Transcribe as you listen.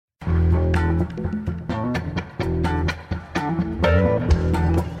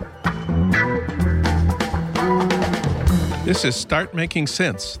This is Start Making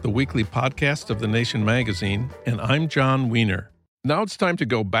Sense, the weekly podcast of The Nation magazine, and I'm John Wiener. Now it's time to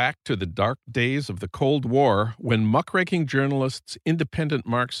go back to the dark days of the Cold War when muckraking journalists, independent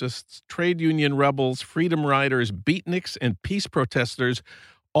Marxists, trade union rebels, freedom riders, beatniks, and peace protesters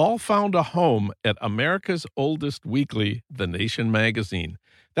all found a home at America's oldest weekly, The Nation magazine.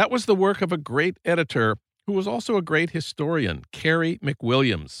 That was the work of a great editor who was also a great historian, Carey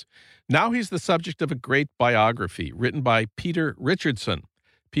McWilliams. Now he's the subject of a great biography written by Peter Richardson.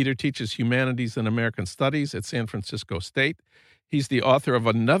 Peter teaches humanities and American studies at San Francisco State. He's the author of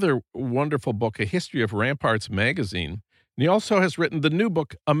another wonderful book, A History of Ramparts magazine. And he also has written the new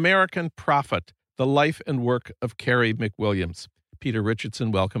book, American Prophet, The Life and Work of Carey McWilliams. Peter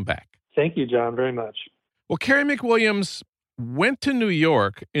Richardson, welcome back. Thank you, John, very much. Well, Carey McWilliams went to New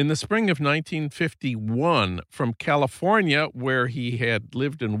York in the spring of 1951 from California, where he had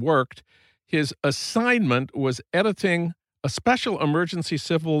lived and worked. His assignment was editing a special emergency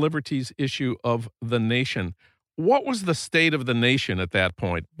civil liberties issue of The Nation. What was the state of The Nation at that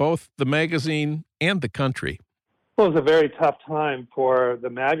point, both the magazine and the country? Well, it was a very tough time for the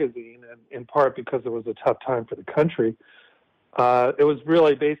magazine, and in part because it was a tough time for the country. It was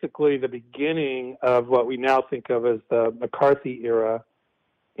really basically the beginning of what we now think of as the McCarthy era.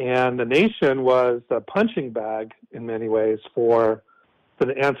 And The Nation was a punching bag in many ways for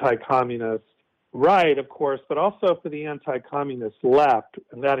the anti-communist right, of course, but also for the anti-communist left.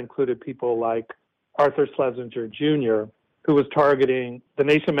 And that included people like Arthur Schlesinger Jr., who was targeting The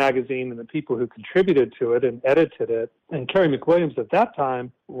Nation magazine and the people who contributed to it and edited it. And Carey McWilliams at that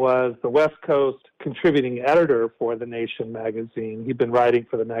time was the West Coast contributing editor for The Nation magazine. He'd been writing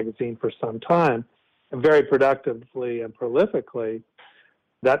for the magazine for some time, and very productively and prolifically.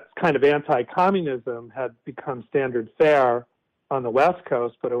 That kind of anti-communism had become standard fare on the West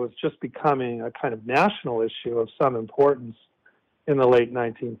Coast, but it was just becoming a kind of national issue of some importance in the late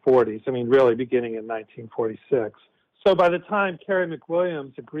 1940s. I mean, really beginning in 1946. So by the time Carey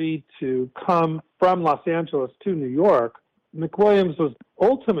McWilliams agreed to come from Los Angeles to New York, McWilliams was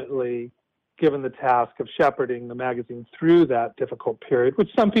ultimately given the task of shepherding the magazine through that difficult period, which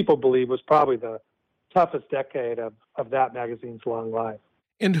some people believe was probably the toughest decade of that magazine's long life.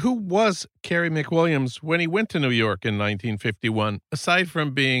 And who was Carey McWilliams when he went to New York in 1951, aside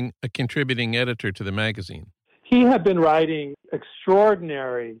from being a contributing editor to the magazine? He had been writing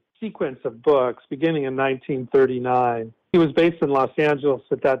extraordinary sequence of books beginning in 1939. He was based in Los Angeles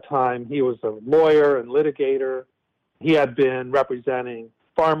at that time. He was a lawyer and litigator. He had been representing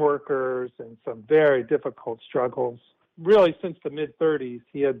farm workers in some very difficult struggles. Really, since the mid-30s,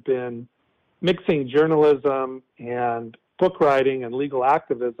 he had been mixing journalism and book writing and legal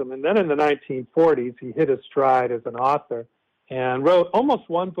activism. And then in the 1940s, he hit his stride as an author and wrote almost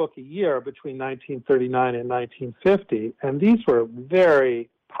one book a year between 1939 and 1950. And these were very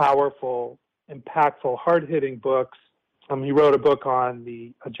powerful, impactful, hard-hitting books. He wrote a book on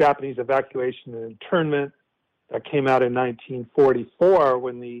the Japanese evacuation and internment that came out in 1944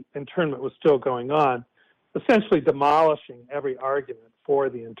 when the internment was still going on, essentially demolishing every argument for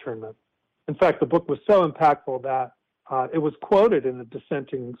the internment. In fact, the book was so impactful that it was quoted in the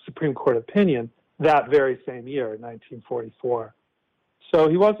dissenting Supreme Court opinion that very same year, 1944. So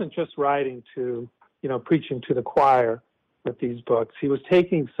he wasn't just writing to, preaching to the choir with these books. He was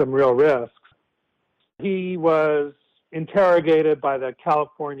taking some real risks. He was interrogated by the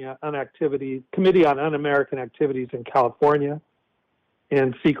California Committee on Un-American Activities in California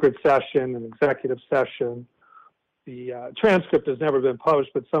in secret session and executive session. The transcript has never been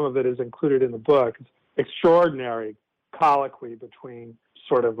published, but some of it is included in the book. It's extraordinary colloquy between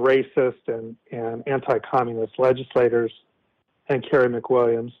sort of racist and anti-communist legislators and Carey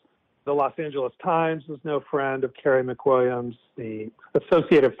McWilliams. The Los Angeles Times was no friend of Carey McWilliams. The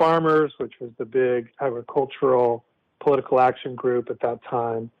Associated Farmers, which was the big agricultural political action group at that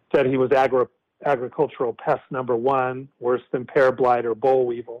time, said he was agricultural pest number one, worse than pear blight or boll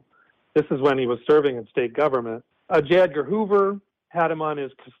weevil. This is when he was serving in state government. J. Edgar Hoover had him on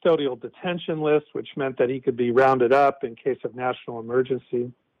his custodial detention list, which meant that he could be rounded up in case of national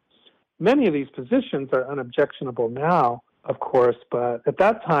emergency. Many of these positions are unobjectionable now, of course, but at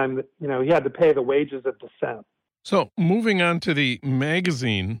that time, he had to pay the wages of dissent. So moving on to the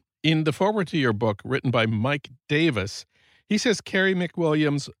magazine, in the foreword to your book written by Mike Davis, he says Carey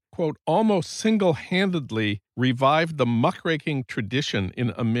McWilliams, quote, almost single-handedly revived the muckraking tradition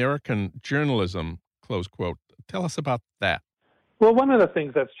in American journalism, close quote. Tell us about that. Well, one of the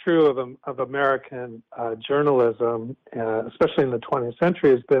things that's true of American journalism, especially in the 20th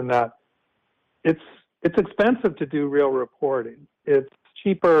century, has been that it's expensive to do real reporting. It's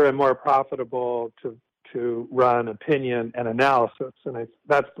cheaper and more profitable to run opinion and analysis, and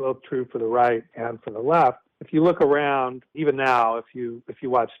that's both true for the right and for the left. If you look around, even now, if you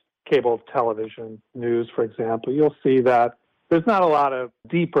watch cable television news, for example, you'll see that there's not a lot of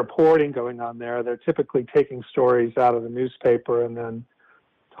deep reporting going on there. They're typically taking stories out of the newspaper and then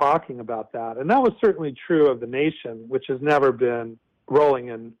talking about that. And that was certainly true of The Nation, which has never been rolling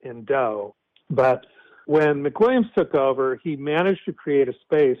in dough. But when McWilliams took over, he managed to create a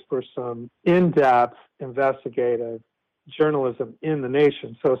space for some in-depth investigative journalism in The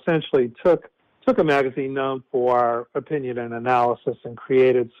Nation. So essentially took a magazine known for opinion and analysis and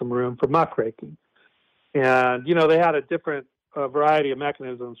created some room for muckraking. And, they had a variety of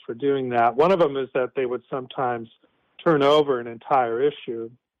mechanisms for doing that. One of them is that they would sometimes turn over an entire issue.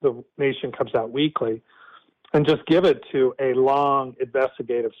 The Nation comes out weekly, and just give it to a long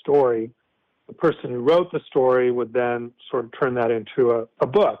investigative story. The person who wrote the story would then sort of turn that into a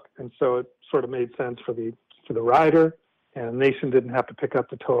book. And so it sort of made sense for the writer, and Nation didn't have to pick up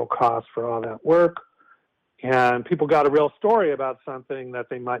the total cost for all that work. And people got a real story about something that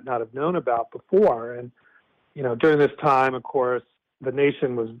they might not have known about before. And, during this time, of course, the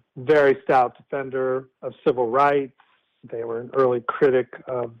Nation was a very stout defender of civil rights. They were an early critic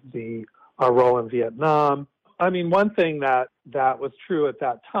of our role in Vietnam. I mean, one thing that was true at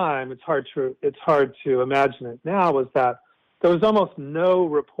that time, it's hard to imagine it now, was that there was almost no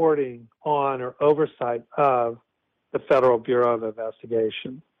reporting on or oversight of the Federal Bureau of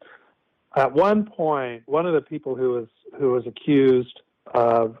Investigation. At one point, one of the people who was accused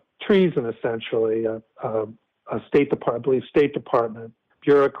of treason, essentially, a State Department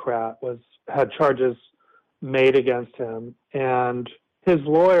bureaucrat, had charges made against him, and his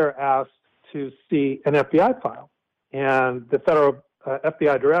lawyer asked to see an FBI file. And the federal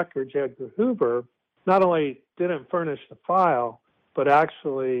FBI director, J. Edgar Hoover, not only didn't furnish the file, but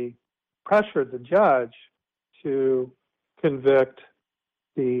actually pressured the judge to convict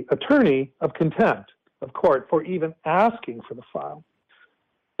the attorney of contempt of court for even asking for the file.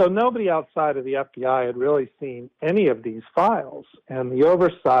 So nobody outside of the FBI had really seen any of these files, and the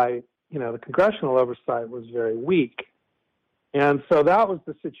oversight, the congressional oversight, was very weak. And so that was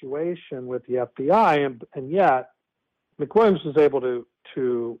the situation with the FBI, and yet McWilliams was able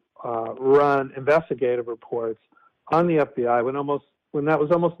to run investigative reports on the FBI when that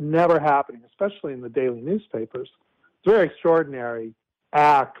was almost never happening, especially in the daily newspapers. It's a very extraordinary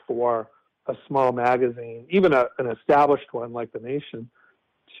act for a small magazine, even an established one like The Nation,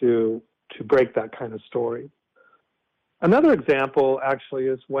 to break that kind of story. Another example, actually,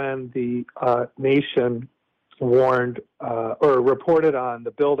 is when the Nation warned or reported on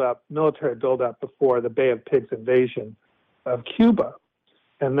the military buildup before the Bay of Pigs invasion of Cuba.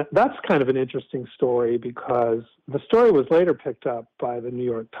 And that's kind of an interesting story because the story was later picked up by the New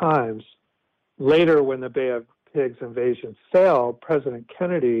York Times. Later, when the Bay of Pigs invasion failed, President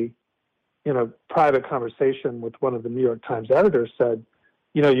Kennedy, in a private conversation with one of the New York Times editors, said,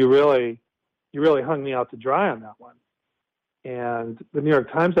 you really hung me out to dry on that one. And the New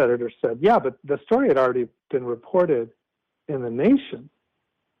York Times editor said, yeah, but the story had already been reported in The Nation.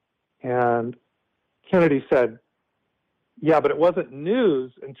 And Kennedy said, yeah, but it wasn't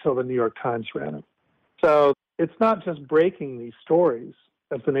news until the New York Times ran it. So it's not just breaking these stories,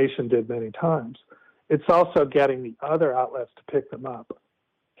 as The Nation did many times. It's also getting the other outlets to pick them up.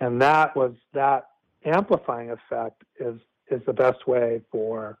 And that amplifying effect is the best way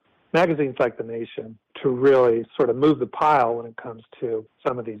for magazines like The Nation to really sort of move the pile when it comes to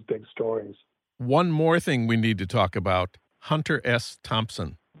some of these big stories. One more thing we need to talk about, Hunter S.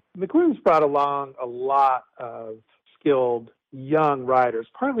 Thompson. McWilliams brought along a lot of skilled young writers,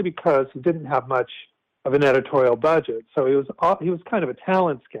 partly because he didn't have much of an editorial budget. So he was kind of a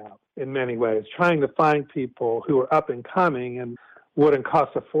talent scout in many ways, trying to find people who were up and coming and wouldn't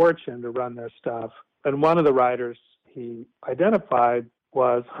cost a fortune to run their stuff. And one of the writers he identified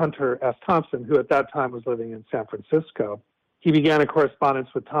was Hunter S. Thompson, who at that time was living in San Francisco. He began a correspondence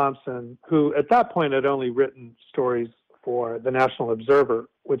with Thompson, who at that point had only written stories for the National Observer,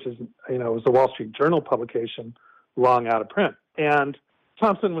 which is, was a Wall Street Journal publication long out of print. And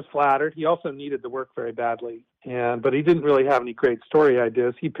Thompson was flattered. He also needed the work very badly, but he didn't really have any great story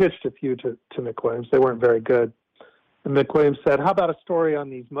ideas. He pitched a few to McWilliams. They weren't very good. And McWilliams said, how about a story on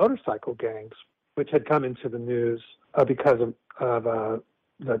these motorcycle gangs, which had come into the news because of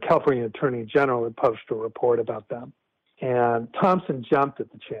the California Attorney General had published a report about them. And Thompson jumped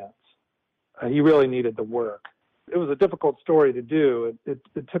at the chance. He really needed the work. It was a difficult story to do. It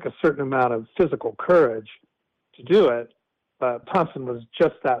took a certain amount of physical courage to do it, but Thompson was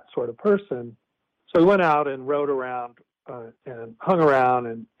just that sort of person. So he went out and rode around and hung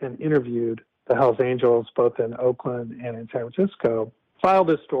around and interviewed the Hells Angels, both in Oakland and in San Francisco, filed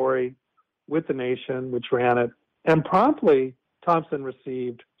his story with The Nation, which ran it, and promptly Thompson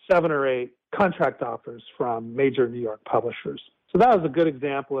received 7 or 8 contract offers from major New York publishers. So that was a good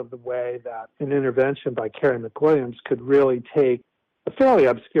example of the way that an intervention by Carey McWilliams could really take a fairly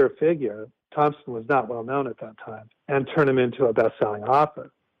obscure figure, Thompson was not well known at that time, and turn him into a best-selling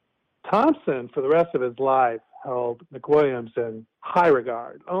author. Thompson, for the rest of his life, held McWilliams in high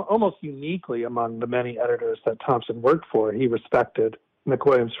regard, almost uniquely among the many editors that Thompson worked for. He respected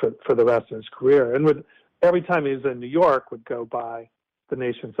McWilliams for the rest of his career, and every time he was in New York, would go by the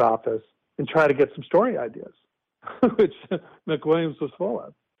Nation's office and try to get some story ideas, which McWilliams was full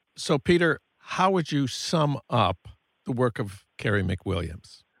of. So, Peter, how would you sum up the work of Carey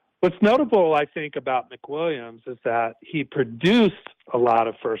McWilliams? What's notable, I think, about McWilliams is that he produced a lot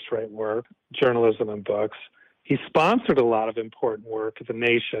of first-rate work, journalism and books. He sponsored a lot of important work at The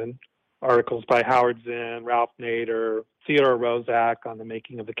Nation, articles by Howard Zinn, Ralph Nader, Theodore Roszak on the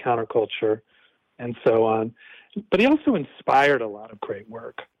making of the counterculture, and so on. But he also inspired a lot of great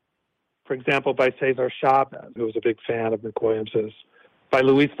work. For example, by Cesar Chavez, who was a big fan of McWilliams's, by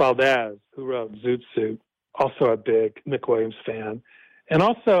Luis Valdez, who wrote Zoot Suit, also a big McWilliams fan, and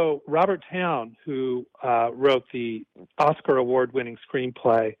also Robert Towne, who wrote the Oscar award-winning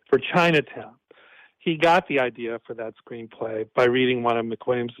screenplay for Chinatown. He got the idea for that screenplay by reading one of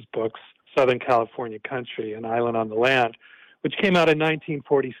McWilliams's books, Southern California Country, An Island on the Land, which came out in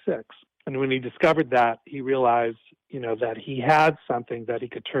 1946. And when he discovered that, he realized, that he had something that he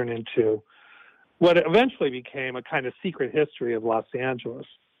could turn into what eventually became a kind of secret history of Los Angeles.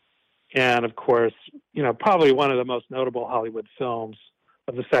 And of course, probably one of the most notable Hollywood films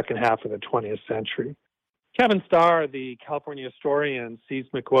of the second half of the 20th century. Kevin Starr, the California historian, sees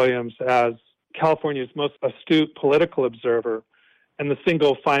McWilliams as California's most astute political observer and the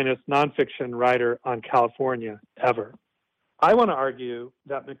single finest nonfiction writer on California ever. I want to argue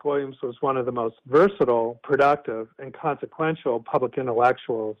that McWilliams was one of the most versatile, productive, and consequential public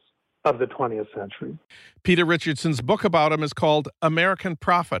intellectuals of the 20th century. Peter Richardson's book about him is called American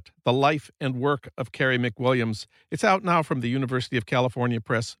Prophet, The Life and Work of Carey McWilliams. It's out now from the University of California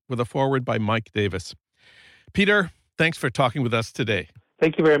Press with a foreword by Mike Davis. Peter, thanks for talking with us today.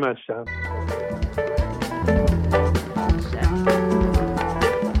 Thank you very much, John.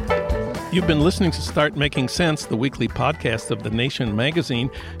 You've been listening to Start Making Sense, the weekly podcast of The Nation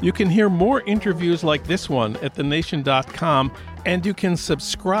magazine. You can hear more interviews like this one at thenation.com, and you can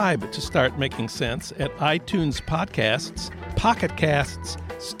subscribe to Start Making Sense at iTunes Podcasts, Pocket Casts,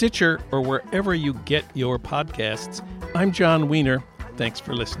 Stitcher, or wherever you get your podcasts. I'm John Wiener. Thanks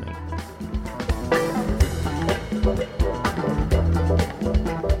for listening.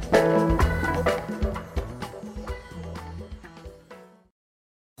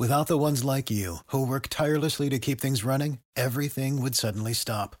 Without the ones like you, who work tirelessly to keep things running, everything would suddenly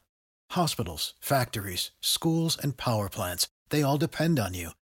stop. Hospitals, factories, schools, and power plants, they all depend on you.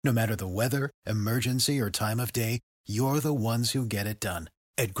 No matter the weather, emergency, or time of day, you're the ones who get it done.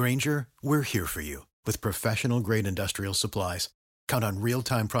 At Grainger, we're here for you with professional-grade industrial supplies. Count on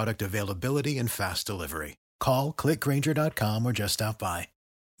real-time product availability and fast delivery. Call, click Grainger.com, or just stop by.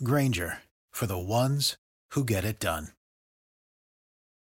 Grainger, for the ones who get it done.